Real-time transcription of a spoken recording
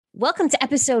Welcome to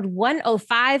episode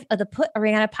 105 of the Put a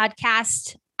Ring on It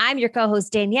podcast. I'm your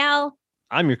co-host, Danielle.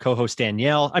 I'm your co-host,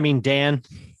 Danielle. Dan.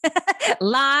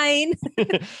 Line.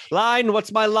 Line.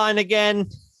 What's my line again?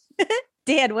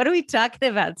 Dan, what are we talking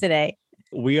about today?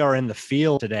 We are in the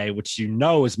field today, which you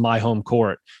know is my home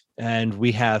court. And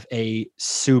we have a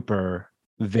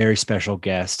very special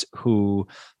guest who,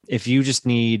 if you just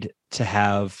need to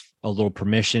have a little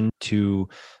permission to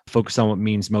focus on what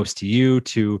means most to you,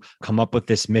 to come up with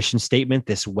this mission statement,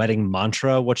 this wedding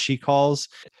mantra, what she calls.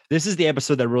 This is the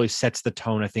episode that really sets the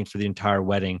tone, I think, for the entire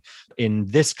wedding. In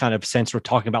this kind of sense, we're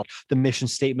talking about the mission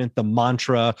statement, the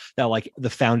mantra that like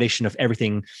the foundation of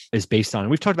everything is based on.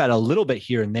 We've talked about it a little bit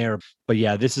here and there, but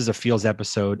yeah, this is a feels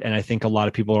episode. And I think a lot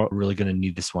of people are really going to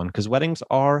need this one because weddings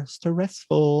are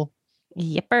stressful.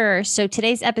 Yipper. So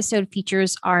today's episode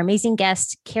features our amazing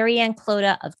guest, Carrie Ann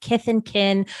Clota of Kith and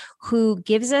Kin, who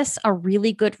gives us a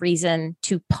really good reason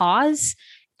to pause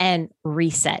and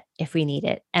reset if we need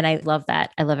it. And I love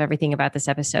that. I love everything about this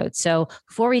episode. So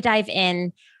before we dive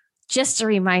in, just a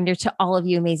reminder to all of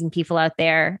you amazing people out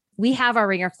there, we have our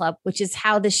Ringer Club, which is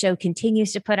how the show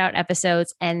continues to put out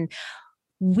episodes. And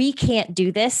we can't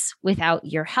do this without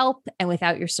your help and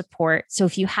without your support. So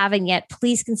if you haven't yet,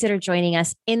 please consider joining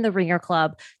us in the Ringer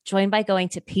Club. Join by going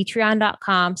to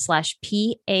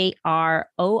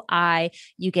patreon.com/PAROI.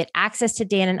 You get access to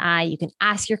Dan and I. You can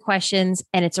ask your questions.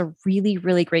 And it's a really,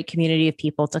 really great community of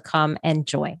people to come and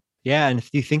join. Yeah. And if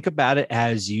you think about it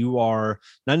as you are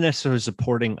not necessarily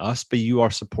supporting us, but you are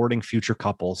supporting future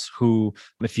couples who,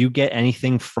 if you get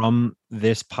anything from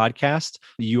this podcast,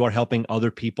 you are helping other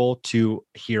people to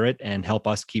hear it and help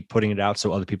us keep putting it out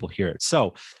so other people hear it.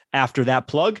 So after that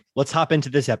plug, let's hop into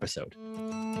this episode.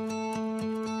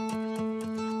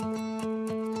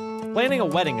 Planning a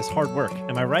wedding is hard work,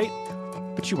 am I right?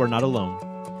 But you are not alone.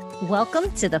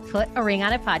 Welcome to the Put a Ring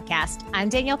on It podcast. I'm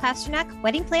Danielle Pasternak,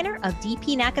 wedding planner of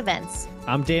DPNAC Events.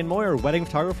 I'm Dan Moyer, wedding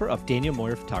photographer of Daniel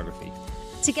Moyer Photography.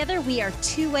 Together, we are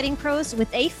two wedding pros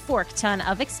with a fork ton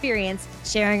of experience,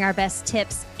 sharing our best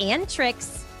tips and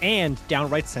tricks. And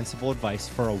downright sensible advice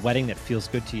for a wedding that feels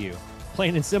good to you.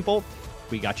 Plain and simple,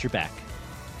 we got your back.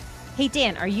 Hey,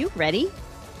 Dan, are you ready?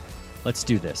 Let's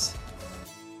do this.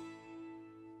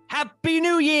 Happy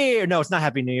New Year! No, it's not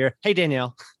Happy New Year. Hey,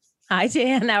 Danielle. Hi,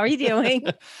 Dan. How are you doing?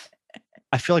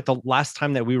 I feel like the last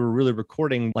time that we were really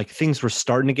recording, like things were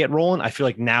starting to get rolling. I feel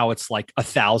like now it's like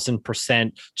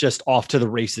 1,000% just off to the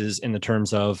races in the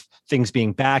terms of things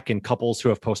being back and couples who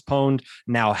have postponed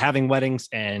now having weddings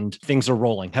and things are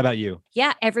rolling. How about you?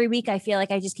 Yeah. Every week, I feel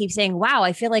like I just keep saying, wow,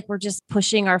 I feel like we're just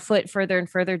pushing our foot further and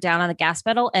further down on the gas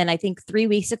pedal. And I think 3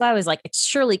 weeks ago, I was like, it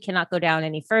surely cannot go down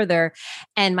any further.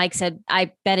 And Mike said,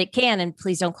 I bet it can. And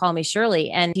please don't call me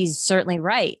Shirley. And he's certainly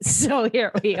right. So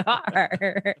here we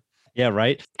are. Yeah,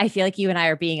 right. I feel like you and I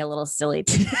are being a little silly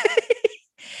today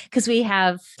because we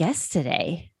have guests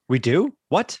today. We do?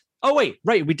 What? Oh, wait,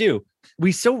 right. We do.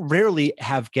 We so rarely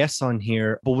have guests on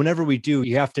here, but whenever we do,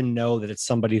 you have to know that it's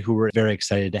somebody who we're very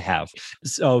excited to have.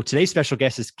 So today's special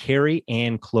guest is Carrie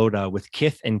Ann Clota with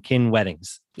Kith and Kin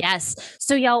Weddings. Yes.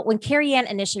 So y'all, when Carrie Ann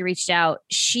initially reached out,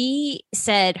 she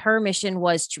said her mission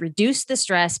was to reduce the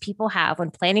stress people have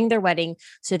when planning their wedding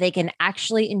so they can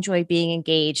actually enjoy being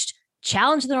engaged,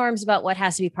 challenge the norms about what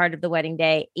has to be part of the wedding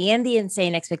day and the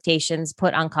insane expectations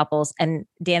put on couples. And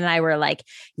Dan and I were like,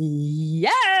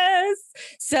 yes.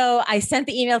 So I sent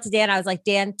the email to Dan. I was like,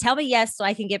 Dan, tell me yes, so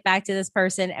I can get back to this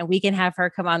person and we can have her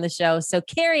come on the show. So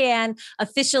Carrie Ann,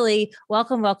 officially,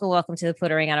 welcome to the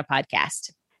Put a Ring on It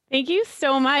podcast. Thank you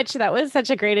so much. That was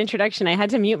such a great introduction. I had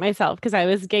to mute myself because I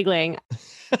was giggling.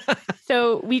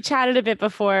 So we chatted a bit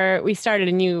before we started,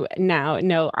 and you now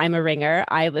know I'm a ringer.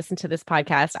 I listen to this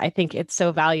podcast. I think it's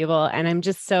so valuable, and I'm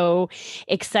just so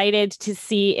excited to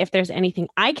see if there's anything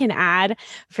I can add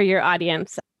for your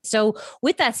audience. So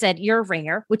with that said, you're a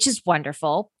ringer, which is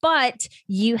wonderful, but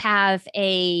you have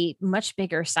a much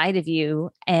bigger side of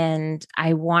you. And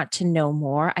I want to know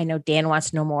more. I know Dan wants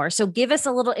to know more. So give us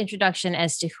a little introduction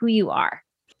as to who you are.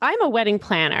 I'm a wedding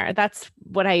planner. That's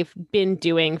what I've been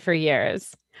doing for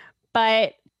years.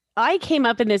 But I came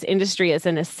up in this industry as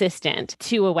an assistant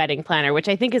to a wedding planner, which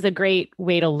I think is a great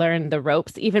way to learn the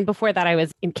ropes. Even before that, I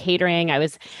was in catering. I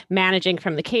was managing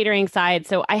from the catering side.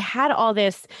 So I had all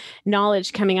this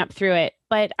knowledge coming up through it.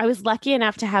 But I was lucky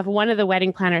enough to have one of the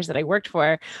wedding planners that I worked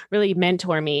for really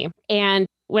mentor me. And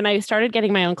when I started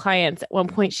getting my own clients, at one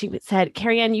point she said,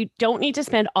 Carrie Ann, you don't need to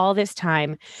spend all this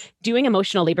time doing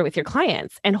emotional labor with your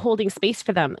clients and holding space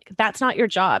for them. That's not your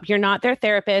job. You're not their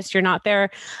therapist. You're not their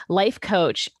life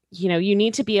coach. You know, you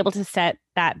need to be able to set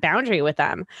that boundary with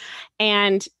them.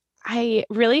 And I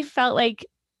really felt like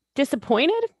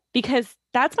disappointed because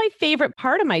That's my favorite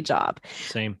part of my job.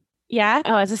 Same. Yeah.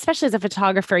 Oh, especially as a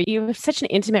photographer, you have such an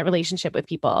intimate relationship with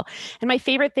people. And my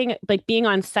favorite thing, like being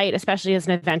on site, especially as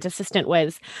an event assistant,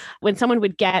 was when someone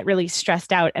would get really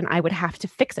stressed out and I would have to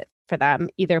fix it for them,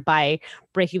 either by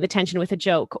breaking the tension with a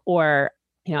joke or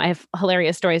I have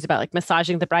hilarious stories about like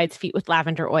massaging the bride's feet with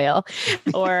lavender oil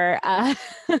or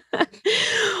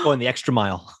going the extra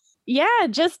mile. Yeah,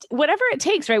 just whatever it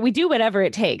takes, right? We do whatever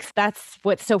it takes. That's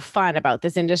what's so fun about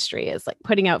this industry is like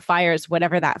putting out fires,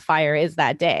 whatever that fire is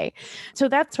that day. So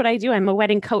that's what I do. I'm a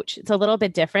wedding coach. It's a little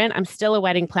bit different. I'm still a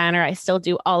wedding planner. I still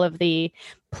do all of the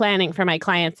planning for my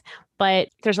clients, but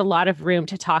there's a lot of room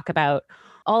to talk about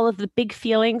all of the big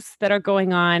feelings that are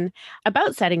going on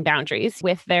about setting boundaries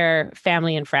with their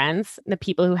family and friends, the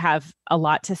people who have a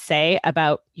lot to say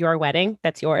about your wedding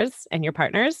that's yours and your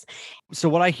partner's. So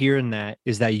what I hear in that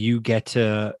is that you get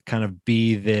to kind of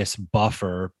be this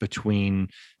buffer between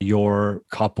your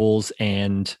couples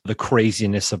and the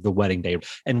craziness of the wedding day.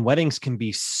 And weddings can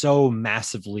be so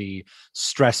massively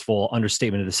stressful,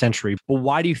 understatement of the century. But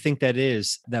why do you think that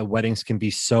is, that weddings can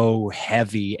be so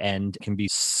heavy and can be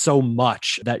so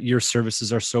much that your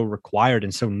services are so required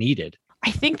and so needed? I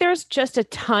think there's just a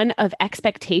ton of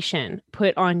expectation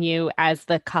put on you as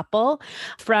the couple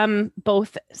from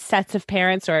both sets of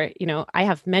parents, or, I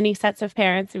have many sets of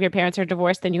parents. If your parents are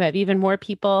divorced, then you have even more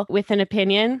people with an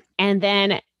opinion. And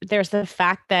then there's the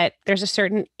fact that there's a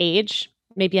certain age,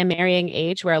 maybe a marrying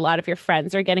age, where a lot of your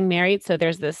friends are getting married. So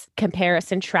there's this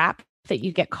comparison trap that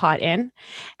you get caught in.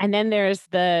 And then there's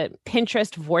the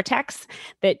Pinterest vortex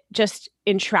that just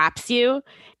entraps you.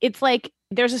 It's like,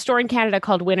 there's a store in Canada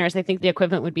called Winners. I think the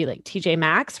equivalent would be like TJ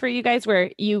Maxx for you guys,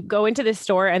 where you go into this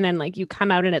store and then like you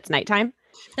come out and it's nighttime.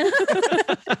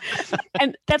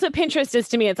 And that's what Pinterest is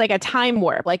to me. It's like a time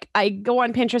warp. Like I go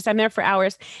on Pinterest, I'm there for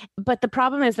hours. But the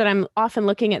problem is that I'm often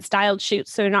looking at styled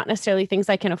shoots. So they're not necessarily things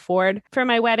I can afford for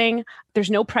my wedding.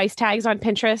 There's no price tags on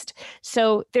Pinterest.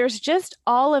 So there's just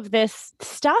all of this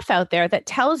stuff out there that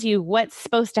tells you what's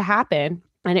supposed to happen.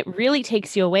 And it really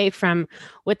takes you away from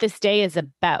what this day is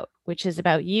about, which is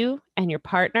about you and your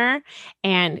partner.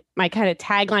 And my kind of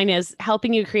tagline is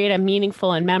helping you create a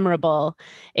meaningful and memorable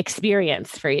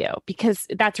experience for you, because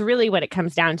that's really what it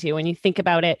comes down to when you think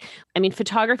about it. I mean,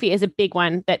 photography is a big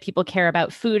one that people care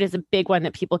about. Food is a big one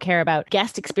that people care about.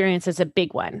 Guest experience is a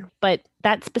big one. But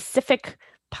that specific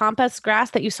pampas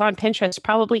grass that you saw on Pinterest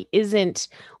probably isn't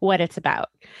what it's about.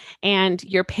 And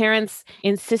your parents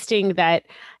insisting that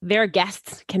their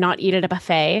guests cannot eat at a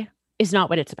buffet is not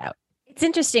what it's about. It's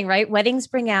interesting, right? Weddings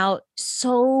bring out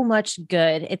so much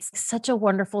good. It's such a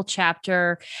wonderful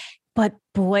chapter, but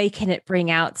boy, can it bring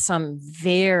out some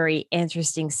very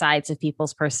interesting sides of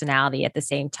people's personality at the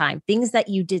same time. Things that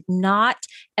you did not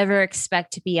ever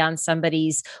expect to be on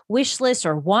somebody's wish list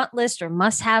or want list or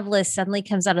must-have list suddenly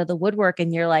comes out of the woodwork,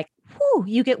 and you're like, whew,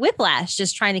 you get whiplash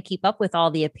just trying to keep up with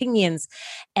all the opinions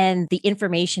and the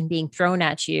information being thrown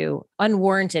at you,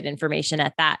 unwarranted information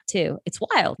at that too. It's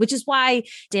wild, which is why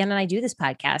Dan and I do this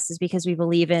podcast, is because we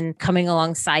believe in coming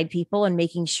alongside people and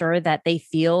making sure that they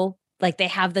feel like they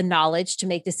have the knowledge to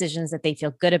make decisions that they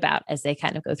feel good about as they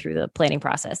kind of go through the planning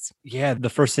process. Yeah. The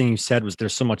first thing you said was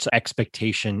there's so much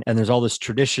expectation and there's all this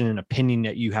tradition and opinion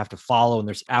that you have to follow. And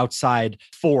there's outside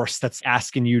force that's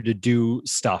asking you to do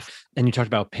stuff. And you talked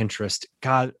about Pinterest.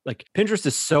 God, like Pinterest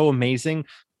is so amazing,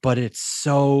 but it's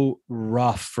so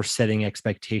rough for setting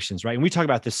expectations, right? And we talk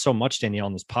about this so much, Danielle,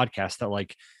 on this podcast that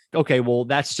like, okay, well,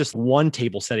 that's just one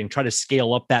table setting. Try to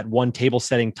scale up that one table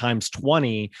setting times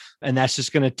 20. And that's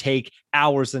just going to take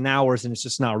hours and hours. And it's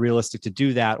just not realistic to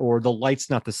do that. Or the light's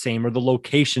not the same, or the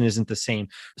location isn't the same.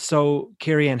 So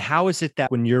Carrie Ann, how is it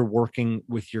that when you're working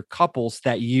with your couples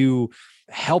that you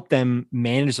help them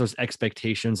manage those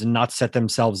expectations and not set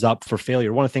themselves up for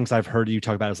failure? One of the things I've heard you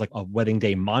talk about is like a wedding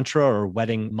day mantra or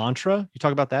wedding mantra. You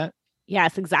talk about that?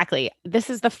 Yes, exactly. This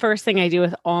is the first thing I do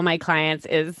with all my clients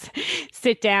is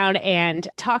sit down and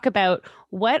talk about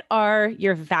what are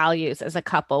your values as a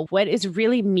couple? What is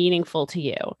really meaningful to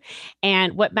you?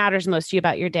 And what matters most to you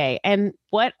about your day? And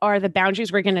what are the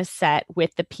boundaries we're going to set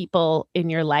with the people in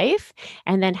your life?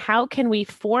 And then how can we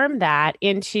form that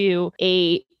into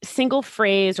a single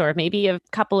phrase or maybe a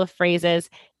couple of phrases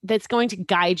that's going to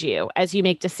guide you as you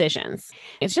make decisions?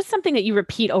 It's just something that you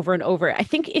repeat over and over. I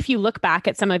think if you look back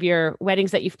at some of your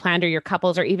weddings that you've planned or your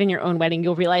couples or even your own wedding,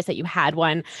 you'll realize that you had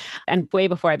one. And way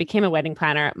before I became a wedding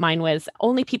planner, mine was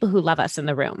only people who love us in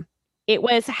the room. It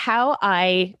was how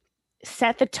I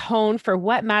set the tone for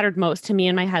what mattered most to me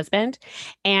and my husband.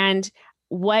 And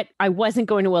what I wasn't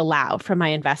going to allow from my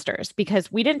investors, because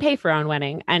we didn't pay for our own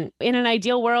wedding. And in an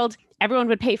ideal world, everyone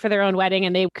would pay for their own wedding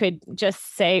and they could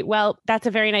just say, well, that's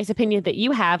a very nice opinion that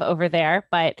you have over there,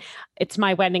 but it's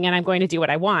my wedding and I'm going to do what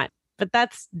I want. But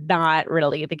that's not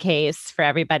really the case for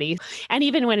everybody. And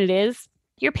even when it is,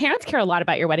 your parents care a lot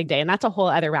about your wedding day. And that's a whole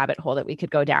other rabbit hole that we could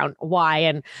go down, why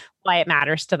it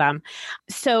matters to them.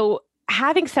 So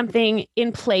having something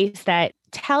in place that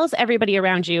tells everybody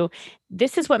around you,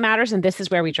 this is what matters and this is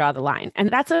where we draw the line. And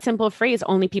that's a simple phrase,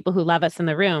 only people who love us in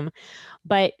the room.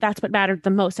 But that's what mattered the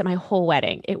most at my whole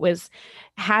wedding. It was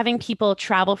having people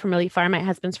travel from really far. My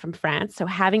husband's from France. So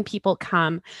having people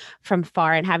come from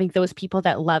far and having those people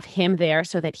that love him there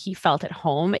so that he felt at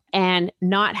home, and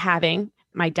not having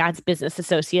my dad's business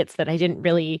associates that I didn't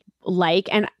really like,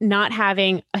 and not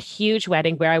having a huge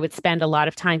wedding where I would spend a lot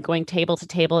of time going table to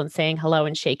table and saying hello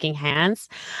and shaking hands.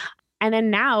 And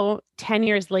then now, 10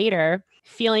 years later,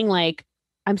 feeling like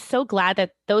I'm so glad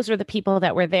that those are the people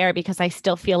that were there, because I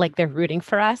still feel like they're rooting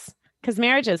for us, because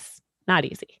marriage is not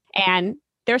easy. And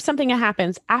there's something that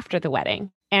happens after the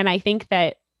wedding. And I think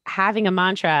that having a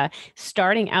mantra,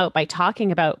 starting out by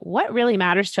talking about what really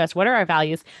matters to us, what are our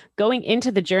values, going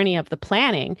into the journey of the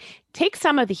planning, takes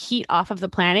some of the heat off of the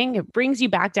planning. It brings you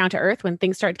back down to earth when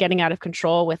things start getting out of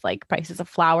control with like prices of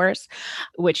flowers,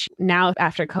 which now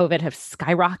after COVID have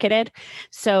skyrocketed.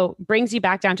 So brings you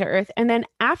back down to earth. And then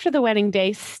after the wedding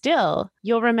day, still,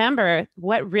 you'll remember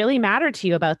what really mattered to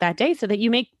you about that day so that you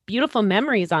make beautiful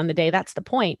memories on the day. That's the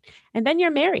point. And then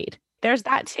you're married. There's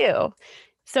that too.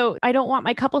 So I don't want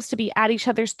my couples to be at each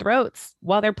other's throats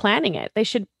while they're planning it. They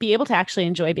should be able to actually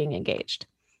enjoy being engaged.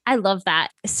 I love that.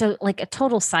 So like a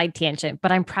total side tangent,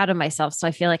 but I'm proud of myself. So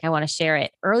I feel like I want to share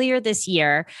it. Earlier this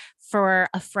year, for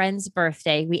a friend's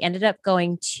birthday, we ended up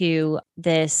going to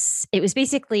this, it was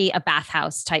basically a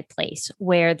bathhouse type place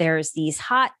where there's these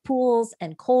hot pools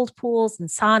and cold pools and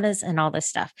saunas and all this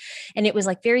stuff. And it was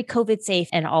like very COVID safe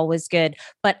and all was good.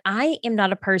 But I am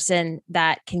not a person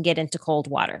that can get into cold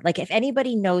water. Like if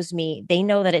anybody knows me, they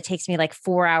know that it takes me like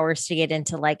 4 hours to get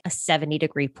into like a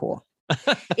 70-degree pool.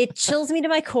 It chills me to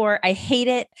my core. I hate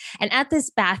it. And at this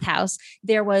bathhouse,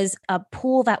 there was a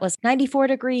pool that was 94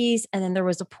 degrees. And then there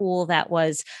was a pool that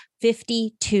was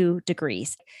 52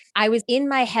 degrees. I was in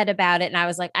my head about it and I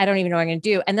was like, I don't even know what I'm going to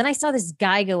do. And then I saw this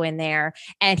guy go in there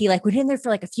and he like went in there for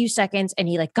like a few seconds and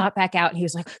he like got back out and he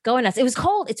was like going nuts. It was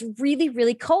cold. It's really,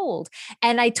 really cold.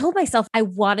 And I told myself, I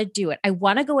want to do it. I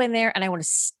want to go in there and I want to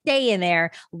stay in there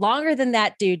longer than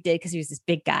that dude did because he was this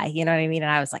big guy. You know what I mean?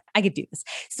 And I was like, I could do this.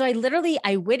 So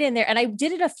I went in there and I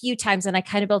did it a few times and I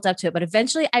kind of built up to it. But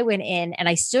eventually I went in and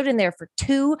I stood in there for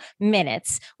 2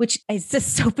 minutes, which is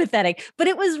just so pathetic, but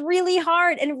it was really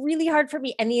hard for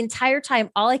me. And the entire time,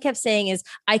 all I kept saying is,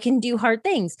 I can do hard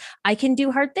things. I can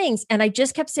do hard things. And I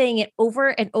just kept saying it over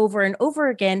and over and over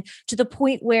again to the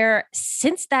point where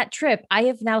since that trip, I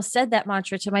have now said that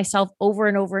mantra to myself over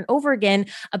and over and over again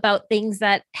about things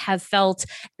that have felt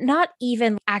not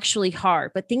even actually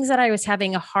hard, but things that I was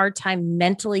having a hard time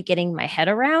mentally getting my head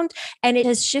around. And it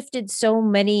has shifted so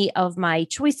many of my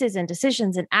choices and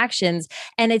decisions and actions.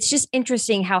 And it's just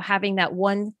interesting how having that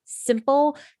one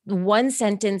simple one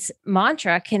sentence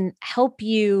mantra can help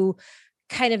you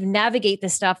kind of navigate the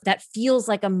stuff that feels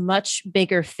like a much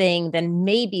bigger thing than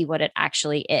maybe what it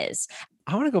actually is.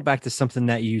 I want to go back to something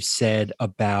that you said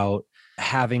about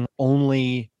having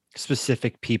only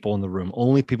specific people in the room,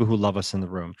 only people who love us in the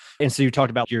room. And so you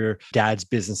talked about your dad's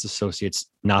business associates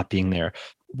not being there.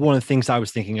 One of the things I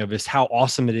was thinking of is how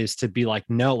awesome it is to be like,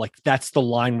 no, like that's the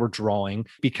line we're drawing,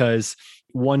 because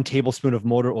 1 tablespoon of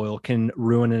motor oil can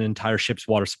ruin an entire ship's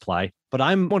water supply. But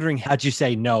I'm wondering, how'd you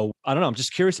say no? I don't know. I'm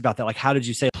just curious about that. Like, how did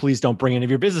you say, please don't bring any of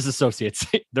your business associates?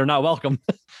 They're not welcome.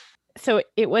 So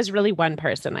it was really one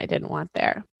person I didn't want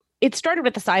there. It started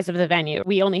with the size of the venue.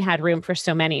 We only had room for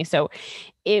so many. So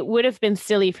it would have been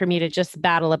silly for me to just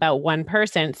battle about one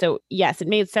person. So yes, it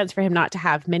made sense for him not to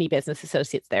have many business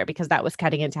associates there because that was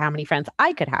cutting into how many friends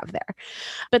I could have there.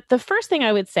 But the first thing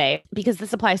I would say, because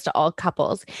this applies to all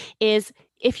couples, is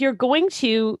if you're going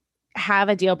to have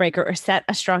a deal breaker or set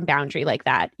a strong boundary like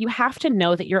that, you have to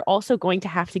know that you're also going to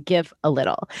have to give a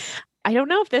little. I don't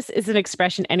know if this is an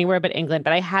expression anywhere but England,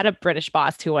 but I had a British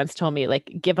boss who once told me,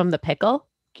 like, give them the pickle.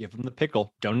 Give them the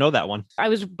pickle. Don't know that one. I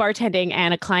was bartending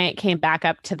and a client came back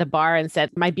up to the bar and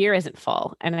said, my beer isn't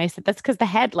full. And I said, that's because the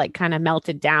head like kind of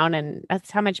melted down and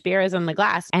that's how much beer is in the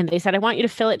glass. And they said, I want you to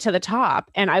fill it to the top.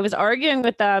 And I was arguing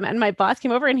with them and my boss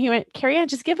came over and he went, Carrie-Anne,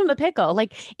 just give him the pickle.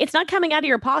 Like it's not coming out of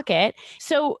your pocket.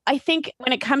 So I think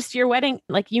when it comes to your wedding,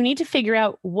 like you need to figure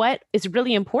out what is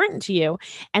really important to you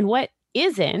and what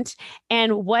isn't,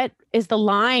 and what is the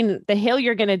hill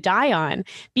you're going to die on,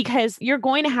 because you're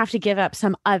going to have to give up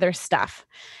some other stuff.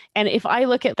 And if I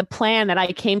look at the plan that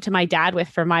I came to my dad with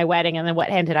for my wedding and then what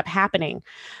ended up happening,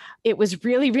 it was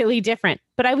really, really different.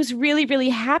 But I was really, really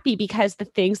happy because the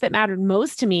things that mattered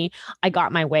most to me, I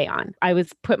got my way on. I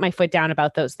was put my foot down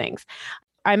about those things.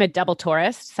 I'm a double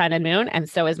Taurus, sun and moon, and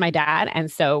so is my dad.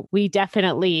 And so we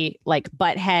definitely like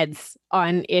butt heads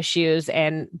on issues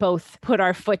and both put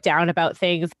our foot down about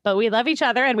things, but we love each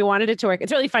other and we wanted it to work.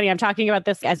 It's really funny. I'm talking about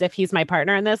this as if he's my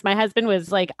partner in this. My husband was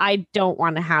like, I don't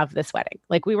want to have this wedding.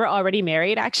 Like, we were already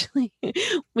married, actually.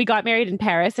 We got married in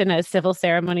Paris in a civil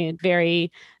ceremony,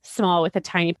 very small, with a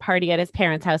tiny party at his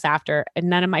parents' house after, and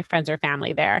none of my friends or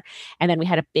family there. And then we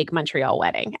had a big Montreal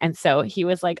wedding. And so he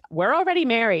was like, we're already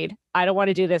married. I don't want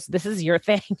to do this. This is your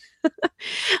thing.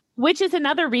 Which is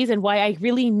another reason why I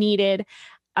really needed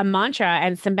a mantra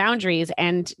and some boundaries,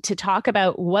 and to talk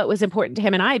about what was important to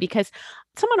him and I, because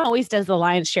someone always does the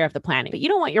lion's share of the planning, but you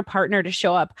don't want your partner to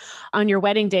show up on your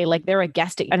wedding day like they're a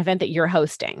guest at an event that you're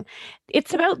hosting.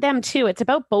 It's about them too. It's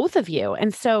about both of you.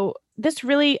 And so this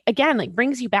really, again, like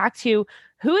brings you back to,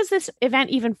 who is this event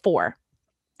even for?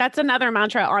 That's another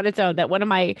mantra on its own that one of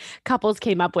my couples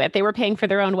came up with. They were paying for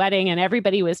their own wedding and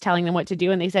everybody was telling them what to do.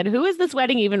 And they said, who is this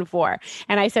wedding even for?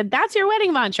 And I said, that's your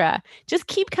wedding mantra. Just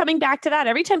keep coming back to that.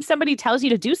 Every time somebody tells you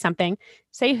to do something,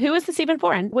 say, who is this even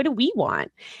for? And what do we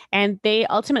want? And they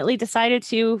ultimately decided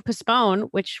to postpone,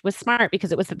 which was smart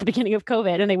because it was at the beginning of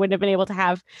COVID and they wouldn't have been able to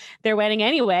have their wedding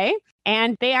anyway.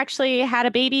 And they actually had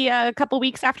a baby a couple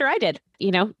weeks after I did. You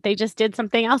know, they just did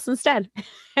something else instead.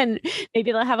 And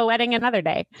maybe they'll have a wedding another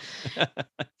day. So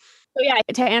yeah,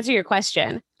 to answer your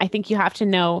question, I think you have to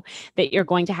know that you're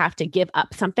going to have to give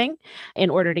up something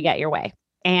in order to get your way.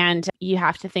 And you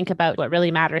have to think about what really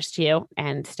matters to you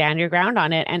and stand your ground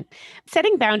on it. And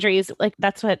setting boundaries, like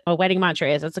that's what a wedding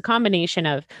mantra is. It's a combination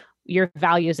of your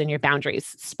values and your boundaries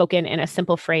spoken in a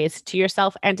simple phrase to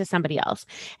yourself and to somebody else.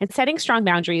 And setting strong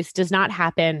boundaries does not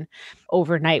happen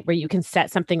overnight where you can set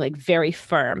something like very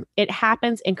firm. It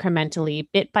happens incrementally,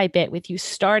 bit by bit, with you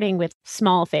starting with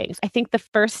small things. I think the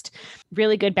first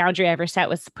really good boundary I ever set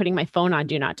was putting my phone on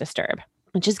Do Not Disturb.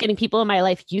 And just getting people in my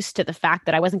life used to the fact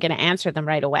that I wasn't going to answer them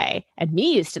right away. And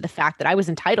me used to the fact that I was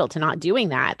entitled to not doing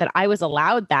that I was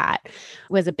allowed that,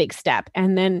 was a big step.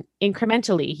 And then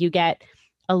incrementally, you get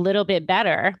a little bit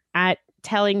better at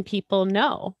telling people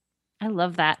no. I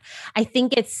love that. I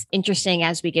think it's interesting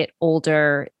as we get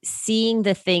older, seeing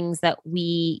the things that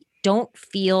we don't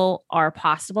feel are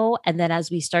possible. And then as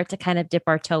we start to kind of dip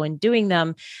our toe in doing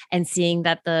them and seeing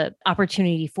that the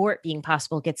opportunity for it being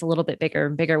possible gets a little bit bigger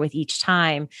and bigger with each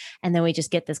time. And then we just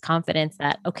get this confidence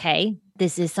that, okay,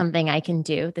 this is something I can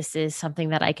do. This is something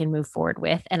that I can move forward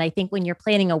with. And I think when you're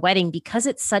planning a wedding, because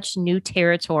it's such new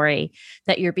territory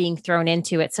that you're being thrown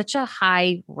into at such a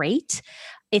high rate,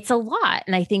 it's a lot.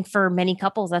 And I think for many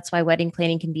couples, that's why wedding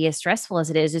planning can be as stressful as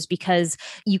it is because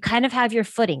you kind of have your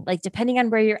footing, like depending on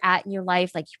where you're at in your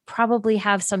life, like you probably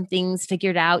have some things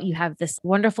figured out. You have this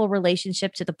wonderful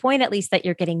relationship to the point, at least, that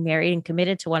you're getting married and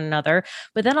committed to one another.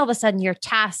 But then all of a sudden you're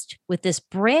tasked with this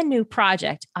brand new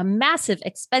project, a massive,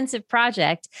 expensive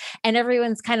project. And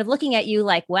everyone's kind of looking at you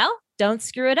like, well, don't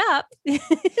screw it up.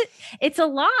 It's a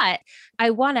lot. I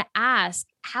want to ask,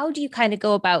 how do you kind of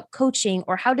go about coaching,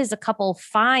 or how does a couple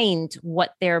find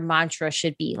what their mantra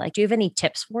should be? Like, do you have any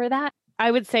tips for that? I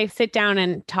would say sit down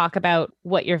and talk about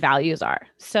what your values are.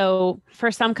 So for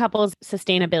some couples,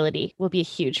 sustainability will be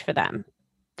huge for them.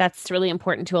 That's really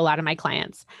important to a lot of my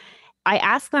clients. I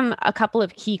ask them a couple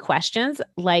of key questions,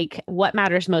 like what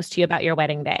matters most to you about your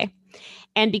wedding day?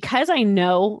 And because I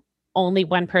know only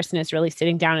one person is really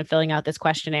sitting down and filling out this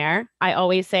questionnaire, I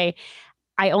always say,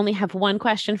 I only have one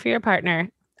question for your partner.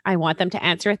 I want them to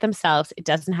answer it themselves. It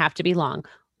doesn't have to be long,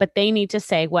 but they need to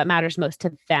say what matters most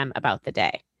to them about the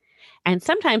day. And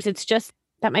sometimes it's just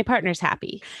that my partner's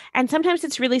happy. And sometimes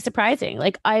it's really surprising.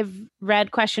 Like, I've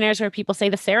read questionnaires where people say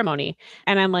the ceremony,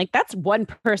 and I'm like, that's one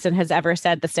person has ever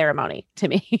said the ceremony to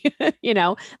me,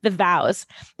 the vows.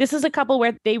 This is a couple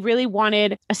where they really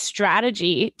wanted a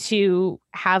strategy to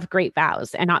have great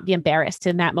vows and not be embarrassed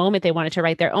in that moment. They wanted to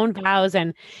write their own vows,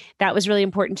 and that was really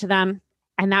important to them.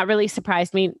 And that really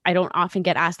surprised me. I don't often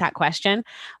get asked that question,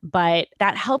 but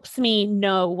that helps me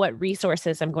know what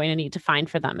resources I'm going to need to find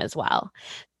for them as well.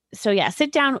 So yeah,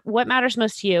 sit down. What matters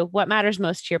most to you? What matters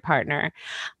most to your partner?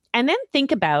 And then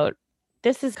think about,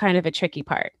 this is kind of a tricky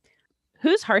part.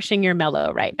 Who's harshing your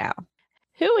mellow right now?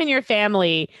 Who in your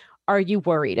family are you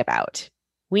worried about?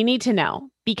 We need to know,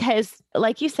 because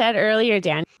like you said earlier,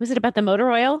 Dan, was it about the motor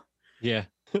oil? Yeah.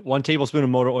 1 tablespoon of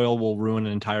motor oil will ruin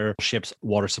an entire ship's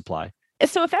water supply.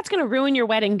 So if that's going to ruin your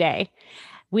wedding day,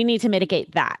 we need to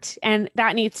mitigate that. And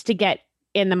that needs to get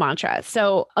in the mantra.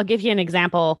 So I'll give you an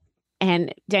example.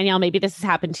 And Danielle, maybe this has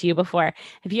happened to you before.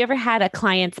 Have you ever had a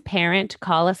client's parent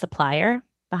call a supplier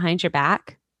behind your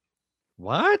back?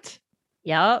 What?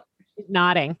 Yep. She's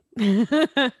nodding.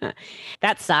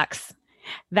 That sucks.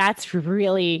 That's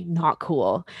really not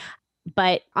cool.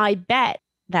 But I bet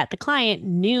that the client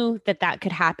knew that that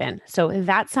could happen. So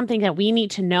that's something that we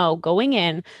need to know going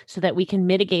in so that we can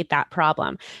mitigate that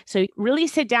problem. So really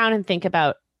sit down and think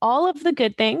about all of the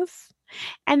good things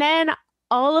and then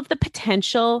all of the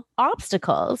potential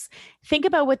obstacles. Think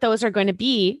about what those are going to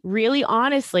be. Really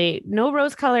honestly, no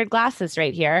rose-colored glasses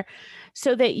right here,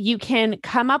 so that you can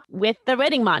come up with the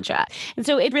wedding mantra. And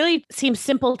so it really seems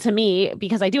simple to me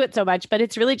because I do it so much, but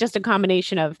it's really just a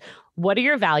combination of what are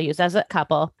your values as a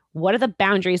couple? What are the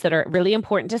boundaries that are really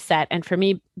important to set? And for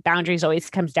me, boundaries always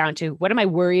comes down to what am I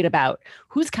worried about?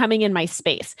 Who's coming in my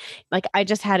space? Like I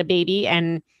just had a baby,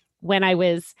 and when I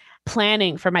was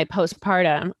planning for my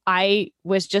postpartum, I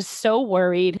was just so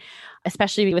worried,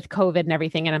 especially with COVID and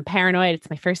everything. And I'm paranoid. It's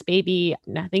my first baby.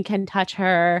 Nothing can touch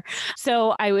her.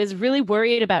 So I was really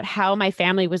worried about how my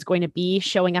family was going to be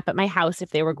showing up at my house,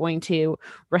 if they were going to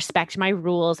respect my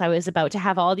rules. I was about to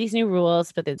have all these new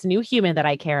rules for this new human that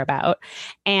I care about.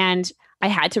 And I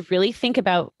had to really think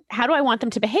about, how do I want them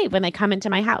to behave when they come into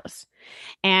my house?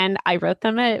 And I wrote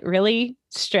them a really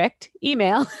strict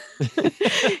email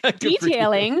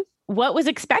detailing what was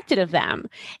expected of them.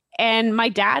 And my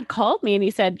dad called me and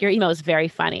he said, your email is very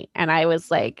funny. And I was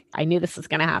like, I knew this was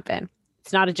going to happen.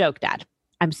 It's not a joke, Dad.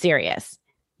 I'm serious.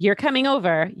 You're coming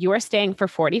over. You are staying for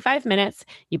 45 minutes.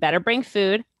 You better bring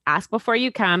food. Ask before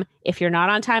you come. If you're not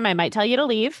on time, I might tell you to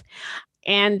leave.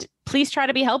 And please try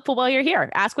to be helpful while you're here.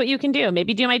 Ask what you can do.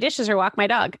 Maybe do my dishes or walk my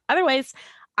dog. Otherwise,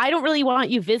 I don't really want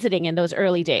you visiting in those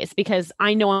early days because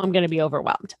I know I'm going to be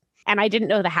overwhelmed. And I didn't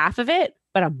know the half of it,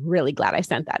 but I'm really glad I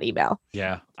sent that email.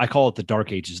 Yeah. I call it the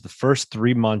dark ages. The first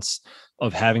 3 months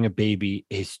of having a baby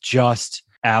is just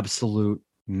absolute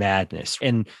madness.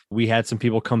 And we had some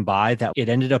people come by that it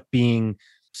ended up being,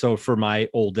 so for my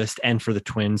oldest and for the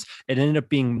twins, it ended up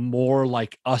being more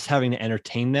like us having to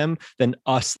entertain them than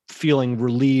us feeling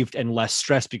relieved and less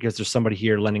stressed because there's somebody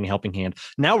here lending a helping hand.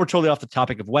 Now we're totally off the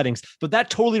topic of weddings, but that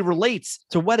totally relates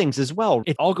to weddings as well.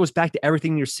 It all goes back to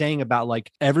everything you're saying about like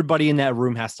everybody in that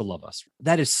room has to love us.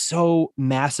 That is so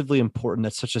massively important.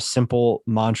 That such a simple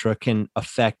mantra can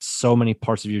affect so many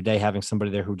parts of your day. Having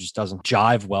somebody there who just doesn't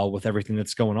jive well with everything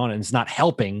that's going on and it's not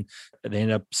helping, they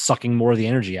end up sucking more of the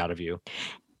energy out of you.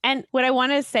 And what I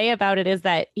want to say about it is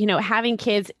that, having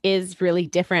kids is really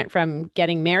different from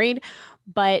getting married.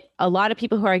 But a lot of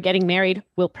people who are getting married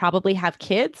will probably have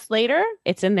kids later.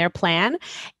 It's in their plan.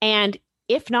 And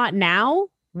if not now,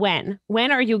 when?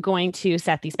 When are you going to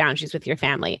set these boundaries with your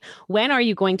family? When are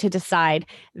you going to decide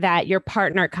that your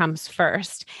partner comes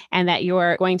first and that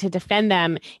you're going to defend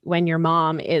them when your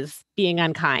mom is being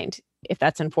unkind, if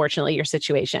that's unfortunately your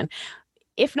situation?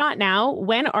 If not now,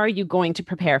 when are you going to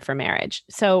prepare for marriage?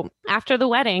 So after the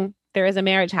wedding, there is a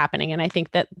marriage happening. And I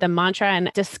think that the mantra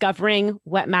and discovering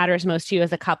what matters most to you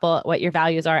as a couple, what your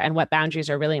values are and what boundaries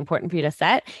are really important for you to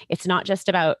set. It's not just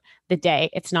about the day.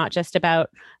 It's not just about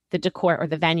the decor or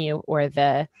the venue or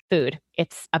the food.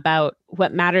 It's about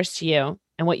what matters to you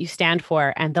and what you stand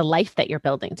for and the life that you're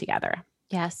building together.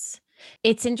 Yes.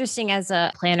 It's interesting as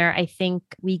a planner. I think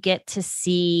we get to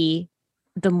see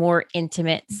the more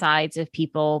intimate sides of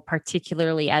people,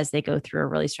 particularly as they go through a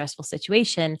really stressful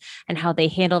situation and how they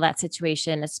handle that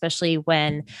situation, especially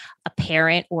when a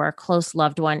parent or a close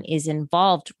loved one is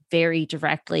involved very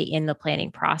directly in the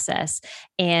planning process.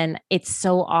 And it's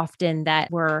so often that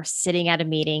we're sitting at a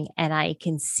meeting and I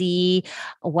can see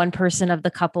one person of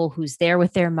the couple who's there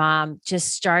with their mom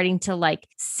just starting to like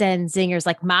send zingers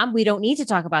like, Mom, we don't need to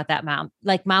talk about that, Mom.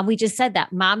 Like, Mom, we just said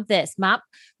that. Mom, this, Mom,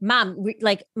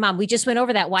 Mom, we just went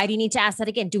over that. Why do you need to ask that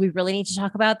again? Do we really need to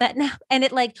talk about that now? And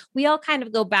it like, we all kind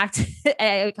of go back to,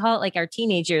 I call it like our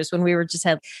teenagers when we were just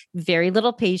had very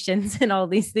little patience and all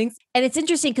these things. And it's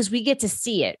interesting because we get to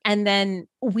see it. And then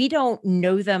we don't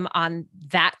know them on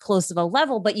that close of a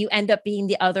level, but you end up being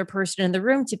the other person in the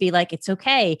room to be like, it's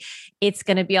okay. It's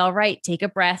going to be all right. Take a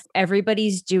breath.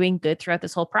 Everybody's doing good throughout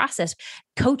this whole process.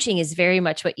 Coaching is very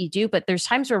much what you do, but there's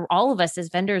times where all of us as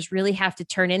vendors really have to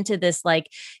turn into this, like,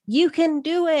 you can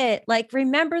do it. Like,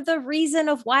 remember the reason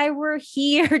of why we're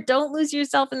here. Don't lose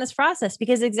yourself in this process,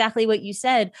 because exactly what you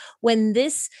said, when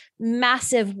this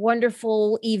massive,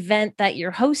 wonderful event that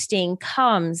you're hosting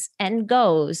comes and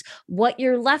goes, what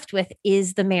you're left with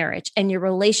is the marriage and your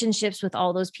relationships with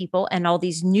all those people and all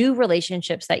these new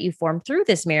relationships that you form through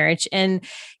this marriage. And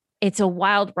it's a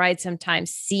wild ride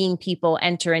sometimes seeing people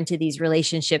enter into these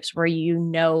relationships where you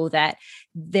know that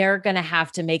they're going to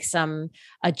have to make some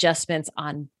adjustments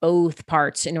on both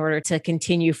parts in order to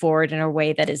continue forward in a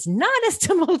way that is not as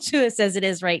tumultuous as it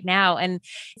is right now. And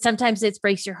sometimes it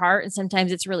breaks your heart, and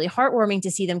sometimes it's really heartwarming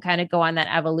to see them kind of go on that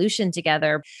evolution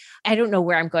together. I don't know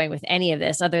where I'm going with any of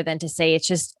this other than to say it's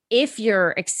just, if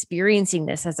you're experiencing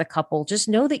this as a couple, just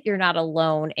know that you're not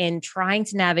alone in trying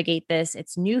to navigate this.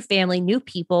 It's new family, new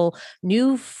people,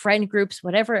 new friend groups,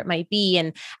 whatever it might be.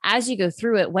 And as you go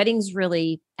through it, weddings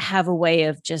really have a way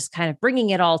of just kind of bringing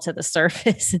it all to the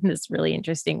surface in this really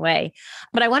interesting way.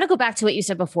 But I want to go back to what you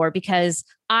said before, because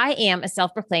I am a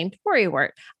self-proclaimed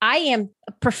worrywart. I am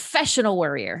a professional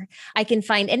worrier. I can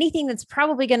find anything that's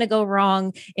probably going to go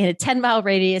wrong in a 10-mile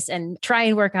radius and try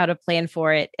and work out a plan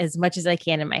for it as much as I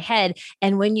can in my head.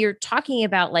 And when you're talking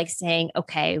about like saying,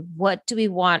 okay, what do we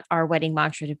want our wedding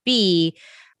mantra to be?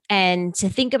 And to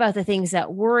think about the things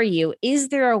that worry you, is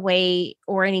there a way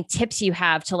or any tips you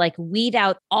have to like weed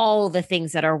out all the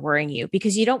things that are worrying you?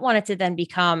 Because you don't want it to then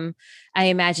become, I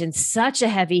imagine, such a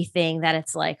heavy thing that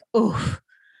it's like, oh,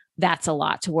 that's a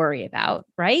lot to worry about,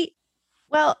 right?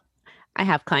 Well, I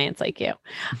have clients like you.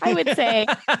 I would say,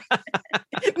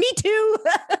 me too.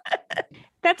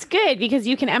 That's good because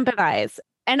you can empathize.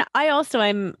 And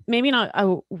I'm maybe not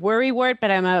a worrywart, but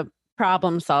I'm a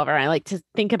problem solver. I like to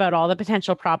think about all the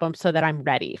potential problems so that I'm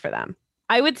ready for them.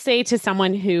 I would say to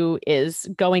someone who is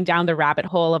going down the rabbit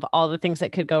hole of all the things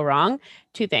that could go wrong,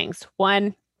 two things.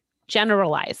 One,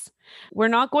 generalize. We're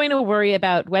not going to worry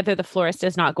about whether the florist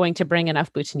is not going to bring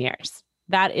enough boutonnieres.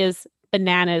 That is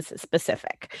bananas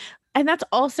specific. And that's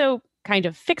also kind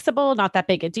of fixable, not that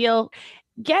big a deal.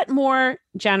 Get more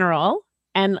general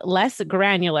and less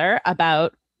granular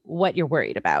about what you're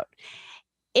worried about.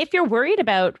 If you're worried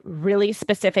about really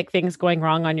specific things going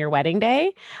wrong on your wedding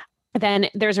day, then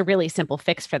there's a really simple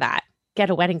fix for that. Get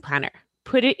a wedding planner.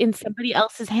 Put it in somebody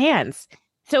else's hands.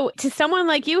 So to someone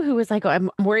like you who was like, oh, I'm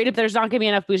worried if there's not going to be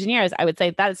enough boutonnieres, I would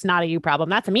say that's not a you problem.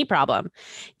 That's a me problem.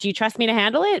 Do you trust me to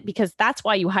handle it? Because that's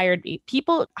why you hired me.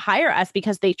 People hire us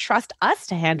because they trust us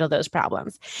to handle those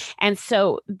problems. And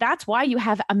so that's why you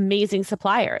have amazing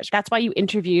suppliers. That's why you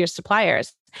interview your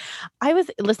suppliers. I was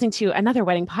listening to another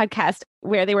wedding podcast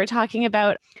where they were talking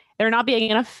about there not being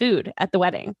enough food at the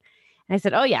wedding. And I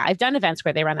said, oh yeah, I've done events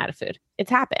where they run out of food. It's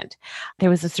happened. There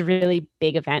was this really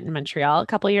big event in Montreal a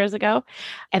couple of years ago.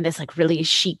 And this like really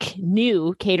chic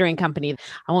new catering company,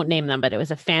 I won't name them, but it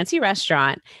was a fancy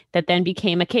restaurant that then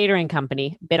became a catering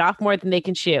company, bit off more than they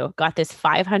can chew, got this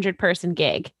 500 person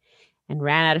gig and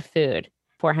ran out of food.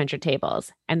 400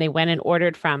 tables. And they went and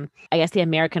ordered from, I guess, the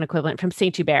American equivalent from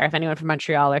St. Hubert. If anyone from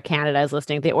Montreal or Canada is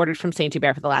listening, they ordered from St.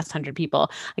 Hubert for the last 100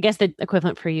 people. I guess the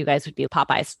equivalent for you guys would be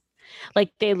Popeyes.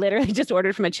 Like they literally just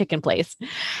ordered from a chicken place.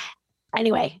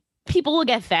 Anyway, people will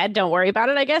get fed. Don't worry about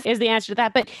it, I guess, is the answer to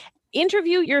that. But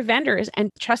interview your vendors and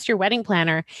trust your wedding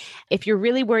planner. If you're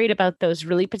really worried about those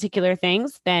really particular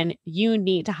things, then you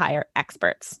need to hire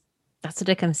experts. That's what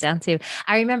it comes down to.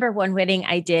 I remember one wedding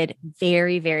I did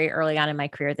very, very early on in my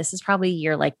career. This is probably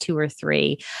year like 2 or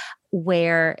 3,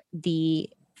 where the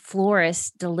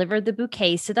florist delivered the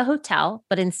bouquets to the hotel,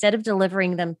 but instead of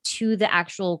delivering them to the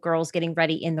actual girls getting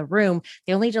ready in the room,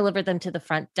 they only delivered them to the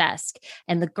front desk.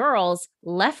 And the girls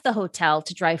left the hotel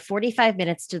to drive 45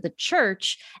 minutes to the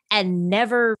church and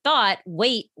never thought,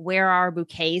 wait, where are our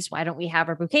bouquets? Why don't we have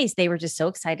our bouquets? They were just so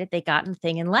excited. They got in the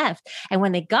thing and left. And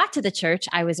when they got to the church,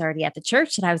 I was already at the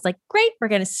church and I was like, great, we're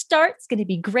going to start. It's going to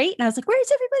be great. And I was like,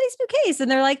 where's everybody's bouquets?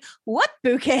 And they're like, what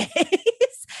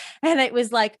bouquets? And it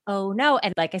was like, oh no.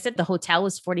 And like I said, the hotel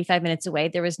was 45 minutes away.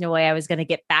 There was no way I was going to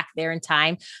get back there in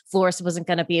time. Florist wasn't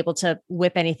going to be able to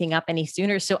whip anything up any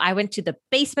sooner. So I went to the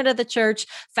basement of the church,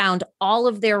 found all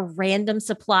of their random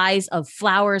supplies of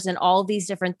flowers and all these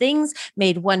different things,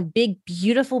 made one big,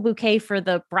 beautiful bouquet for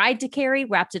the bride to carry,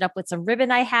 wrapped it up with some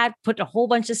ribbon I had, put a whole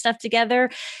bunch of stuff together.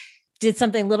 Did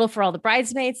something little for all the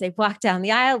bridesmaids. They walked down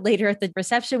the aisle. Later at the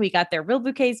reception, we got their real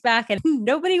bouquets back and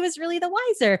nobody was really the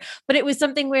wiser. But it was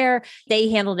something where they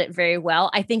handled it very well.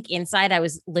 I think inside I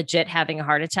was legit having a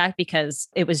heart attack because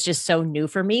it was just so new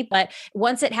for me. But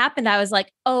once it happened, I was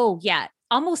like, oh yeah,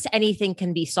 almost anything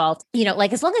can be solved. You know,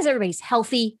 like as long as everybody's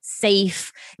healthy,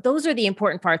 safe, those are the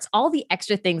important parts. All the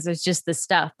extra things is just the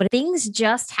stuff, but things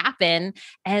just happen.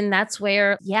 And that's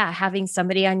where, yeah, having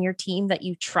somebody on your team that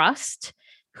you trust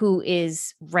who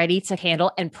is ready to handle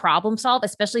and problem solve,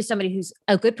 especially somebody who's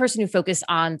a good person who focuses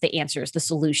on the answers, the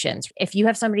solutions. If you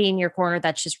have somebody in your corner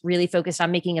that's just really focused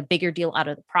on making a bigger deal out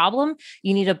of the problem,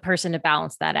 you need a person to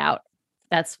balance that out.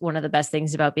 That's one of the best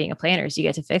things about being a planner is you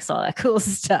get to fix all that cool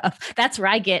stuff. That's where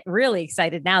I get really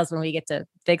excited now is when we get to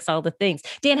fix all the things.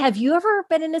 Dan, have you ever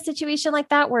been in a situation like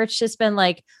that where it's just been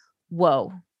like,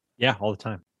 whoa? Yeah, all the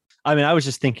time. I mean, I was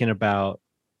just thinking about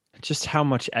just how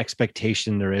much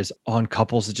expectation there is on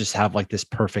couples to just have like this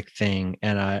perfect thing.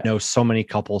 And I know so many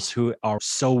couples who are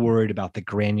so worried about the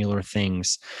granular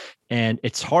things. And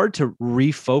it's hard to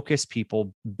refocus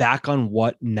people back on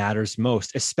what matters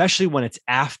most, especially when it's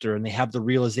after and they have the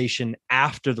realization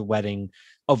after the wedding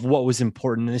of what was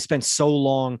important. And they spent so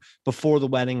long before the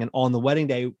wedding and on the wedding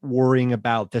day worrying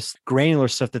about this granular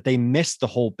stuff that they missed the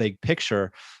whole big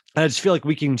picture. And I just feel like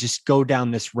we can just go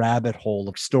down this rabbit hole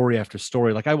of story after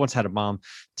story. Like I once had a mom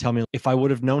tell me, if I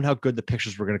would have known how good the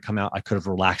pictures were going to come out, I could have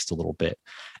relaxed a little bit.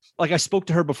 Like I spoke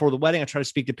to her before the wedding. I try to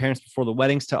speak to parents before the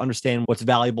weddings to understand what's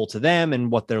valuable to them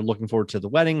and what they're looking forward to the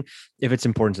wedding, if it's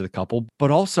important to the couple.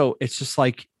 But also it's just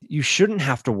like, you shouldn't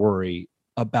have to worry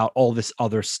about all this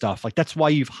other stuff. Like that's why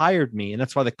you've hired me. And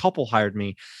that's why the couple hired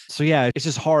me. So yeah, it's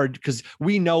just hard because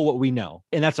we know what we know.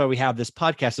 And that's why we have this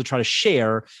podcast to try to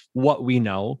share what we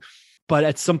know. But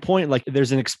at some point, like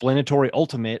there's an explanatory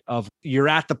ultimate of you're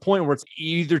at the point where it's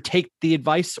you either take the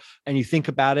advice and you think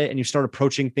about it and you start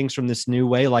approaching things from this new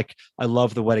way. Like I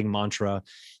love the wedding mantra.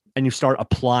 And you start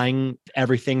applying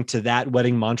everything to that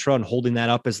wedding mantra and holding that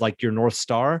up as like your North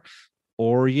Star,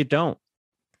 or you don't.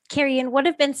 Carrie Ann, what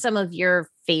have been some of your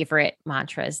favorite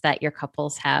mantras that your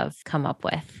couples have come up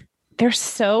with? They're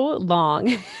so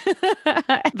long,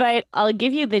 but I'll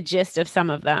give you the gist of some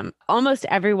of them. Almost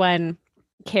everyone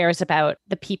cares about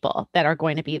the people that are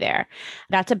going to be there.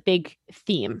 That's a big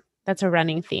theme. That's a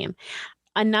running theme.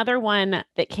 Another one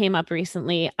that came up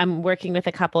recently, I'm working with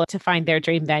a couple to find their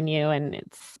dream venue, and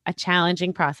it's a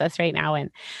challenging process right now.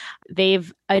 And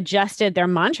they've adjusted their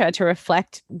mantra to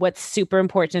reflect what's super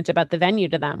important about the venue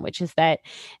to them, which is that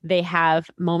they have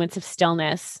moments of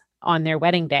stillness on their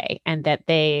wedding day and that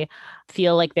they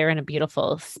feel like they're in a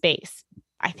beautiful space.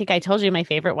 I think I told you my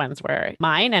favorite ones were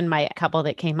mine and my couple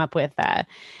that came up with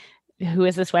who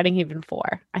is this wedding even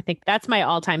for? I think that's my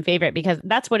all-time favorite because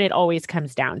that's what it always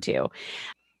comes down to.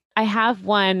 I have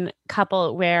one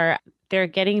couple where they're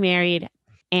getting married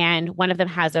and one of them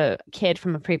has a kid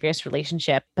from a previous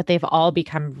relationship, but they've all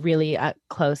become really a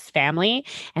close family.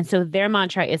 And so their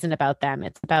mantra isn't about them.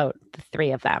 It's about the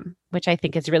three of them, which I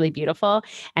think is really beautiful.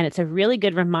 And it's a really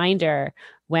good reminder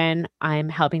when I'm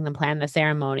helping them plan the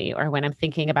ceremony or when I'm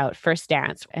thinking about first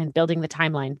dance and building the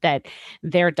timeline that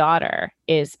their daughter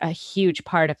is a huge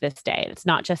part of this day. It's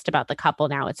not just about the couple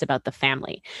now, it's about the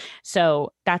family.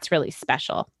 So that's really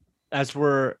special. As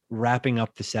we're wrapping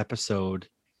up this episode,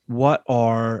 what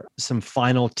are some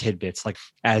final tidbits? Like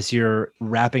as you're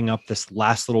wrapping up this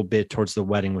last little bit towards the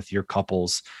wedding with your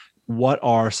couples, what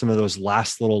are some of those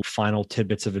last little final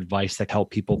tidbits of advice that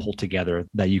help people pull together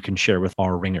that you can share with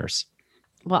our ringers?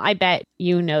 Well, I bet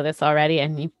you know this already,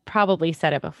 and you probably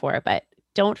said it before, but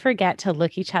don't forget to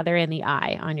look each other in the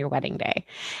eye on your wedding day.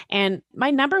 And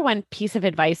my number one piece of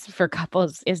advice for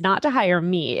couples is not to hire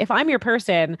me. If I'm your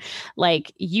person,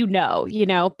 like,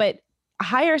 but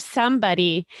hire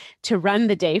somebody to run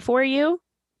the day for you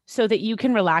so that you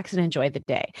can relax and enjoy the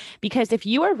day. Because if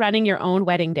you are running your own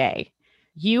wedding day,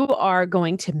 you are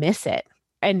going to miss it.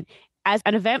 And as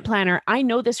an event planner, I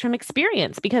know this from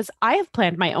experience because I have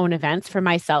planned my own events for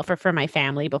myself or for my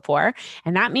family before.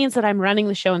 And that means that I'm running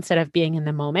the show instead of being in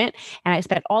the moment. And I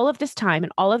spent all of this time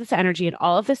and all of this energy and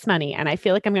all of this money. And I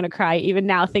feel like I'm going to cry even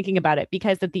now thinking about it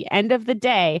because at the end of the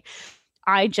day,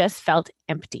 I just felt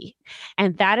empty.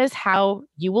 And that is how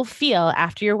you will feel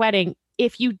after your wedding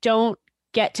if you don't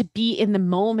get to be in the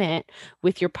moment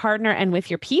with your partner and with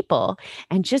your people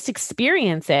and just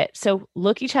experience it. So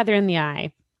look each other in the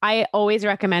eye. I always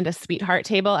recommend a sweetheart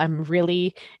table. I'm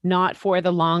really not for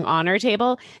the long honor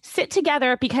table. Sit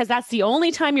together because that's the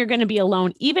only time you're going to be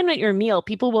alone. Even at your meal,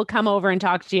 people will come over and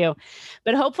talk to you,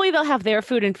 but hopefully they'll have their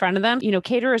food in front of them.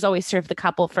 Caterers always serve the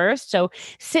couple first. So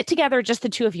sit together, just the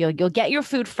two of you. You'll get your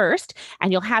food first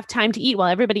and you'll have time to eat while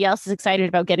everybody else is excited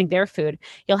about getting their food.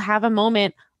 You'll have a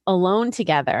moment alone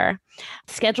together.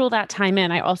 Schedule that time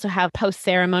in. I also have post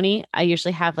ceremony. I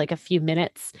usually have like a few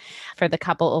minutes for the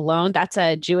couple alone. That's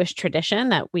a Jewish tradition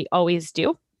that we always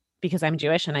do because I'm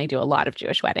Jewish and I do a lot of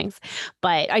Jewish weddings,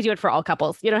 but I do it for all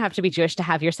couples. You don't have to be Jewish to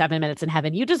have your 7 minutes in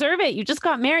heaven. You deserve it. You just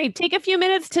got married. Take a few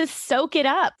minutes to soak it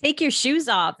up. Take your shoes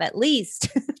off at least.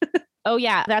 Oh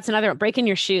yeah. That's another one. Breaking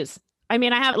your shoes. I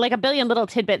mean, I have like a billion little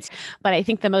tidbits, but I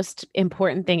think the most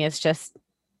important thing is just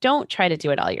don't try to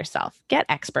do it all yourself. Get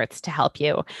experts to help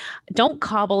you. Don't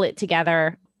cobble it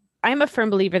together. I'm a firm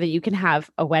believer that you can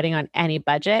have a wedding on any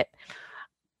budget.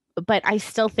 But I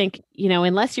still think,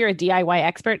 unless you're a DIY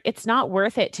expert, it's not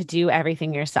worth it to do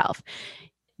everything yourself.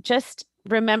 Just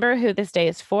remember who this day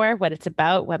is for, what it's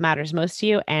about, what matters most to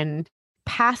you, and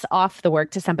pass off the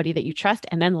work to somebody that you trust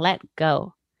and then let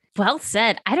go. Well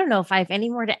said. I don't know if I have any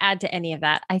more to add to any of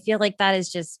that. I feel like that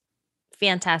is just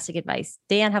fantastic advice.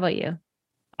 Dan, how about you?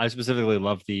 I specifically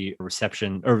love the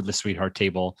reception or the sweetheart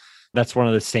table. That's one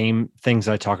of the same things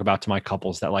I talk about to my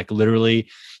couples, that like literally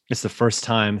it's the first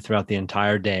time throughout the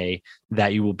entire day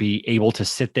that you will be able to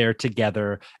sit there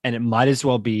together. And it might as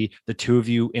well be the two of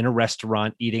you in a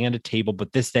restaurant eating at a table,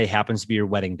 but this day happens to be your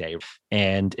wedding day.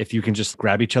 And if you can just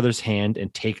grab each other's hand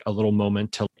and take a little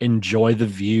moment to enjoy the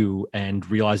view and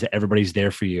realize that everybody's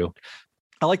there for you.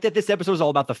 I like that this episode is all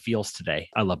about the feels today.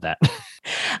 I love that.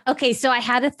 Okay, so I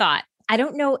had a thought. I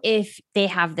don't know if they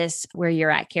have this where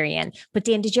you're at, Carrie Ann, but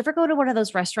Dan, did you ever go to one of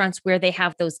those restaurants where they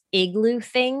have those igloo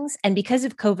things? And because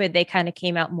of COVID, they kind of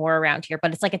came out more around here,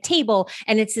 but it's like a table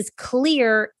and it's this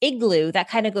clear igloo that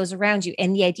kind of goes around you.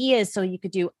 And the idea is so you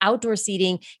could do outdoor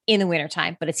seating in the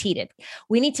wintertime, but it's heated.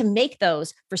 We need to make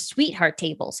those for sweetheart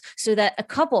tables so that a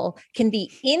couple can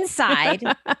be inside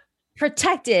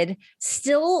protected,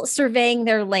 still surveying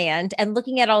their land and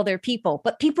looking at all their people,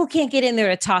 but people can't get in there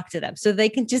to talk to them. So they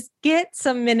can just get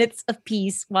some minutes of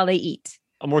peace while they eat.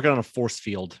 I'm working on a force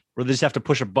field where they just have to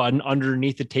push a button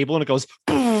underneath the table and it goes.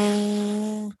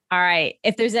 All right.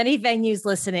 If there's any venues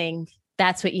listening,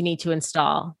 that's what you need to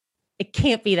install. It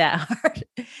can't be that hard.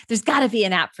 There's got to be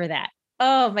an app for that.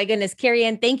 Oh my goodness, Carrie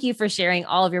Ann, thank you for sharing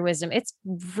all of your wisdom. It's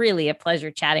really a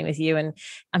pleasure chatting with you. And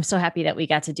I'm so happy that we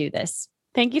got to do this.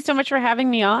 Thank you so much for having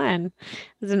me on. It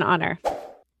was an honor.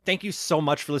 Thank you so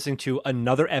much for listening to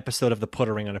another episode of the Put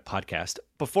a Ring on It podcast.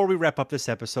 Before we wrap up this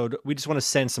episode, we just want to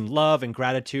send some love and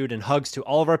gratitude and hugs to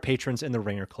all of our patrons in the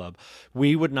Ringer Club.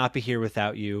 We would not be here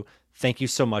without you. Thank you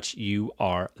so much. You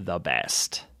are the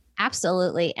best.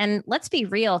 Absolutely. And let's be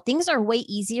real, things are way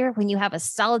easier when you have a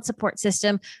solid support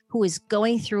system who is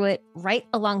going through it right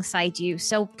alongside you.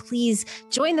 So please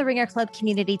join the Ringer Club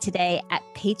community today at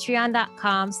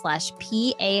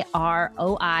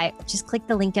patreon.com/PAROI. Just click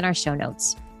the link in our show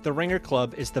notes. The Ringer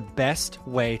Club is the best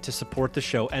way to support the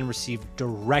show and receive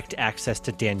direct access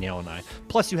to Danielle and I.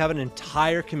 Plus, you have an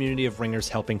entire community of Ringers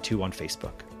helping too on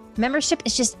Facebook. Membership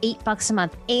is just $8 a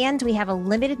month, and we have a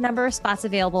limited number of spots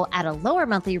available at a lower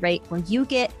monthly rate where you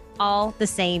get all the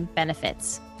same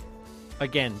benefits.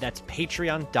 Again, that's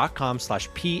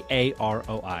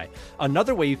patreon.com/PAROI.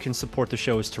 Another way you can support the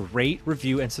show is to rate,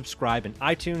 review, and subscribe in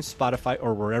iTunes, Spotify,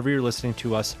 or wherever you're listening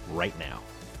to us right now.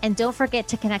 And don't forget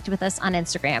to connect with us on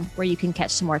Instagram, where you can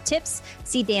catch some more tips,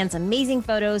 see Dan's amazing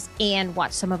photos, and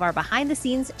watch some of our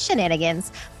behind-the-scenes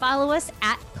shenanigans. Follow us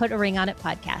at Put a Ring on It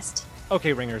podcast.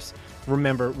 Okay, Ringers,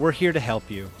 remember, we're here to help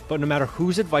you, but no matter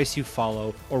whose advice you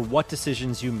follow or what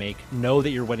decisions you make, know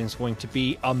that your wedding's going to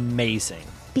be amazing.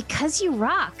 Because you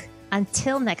rock.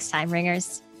 Until next time,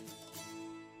 Ringers.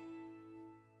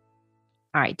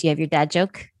 All right, do you have your dad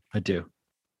joke? I do.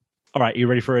 All right, you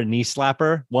ready for a knee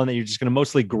slapper? One that you're just going to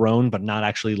mostly groan, but not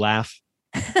actually laugh?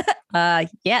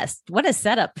 Yes. What a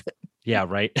setup. Yeah,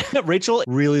 right. Rachel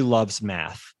really loves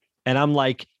math. And I'm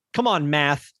like, come on,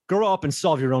 math. Grow up and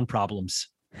solve your own problems.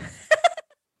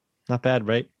 Not bad,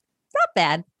 right? Not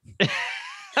bad.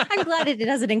 I'm glad it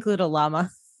doesn't include a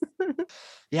llama.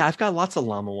 Yeah, I've got lots of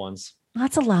llama ones.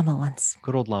 Lots of llama ones.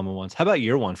 Good old llama ones. How about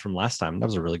your one from last time? That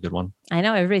was a really good one. I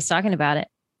know everybody's talking about it.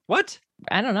 What?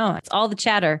 I don't know. It's all the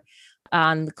chatter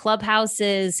on the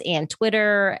clubhouses and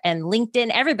Twitter and LinkedIn.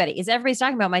 Everybody's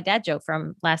talking about my dad joke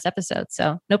from last episode.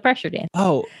 So no pressure, Dan.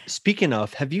 Oh, speaking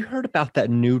of, have you heard about that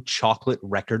new chocolate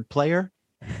record player?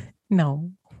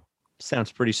 No.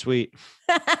 Sounds pretty sweet.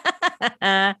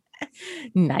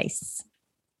 Nice.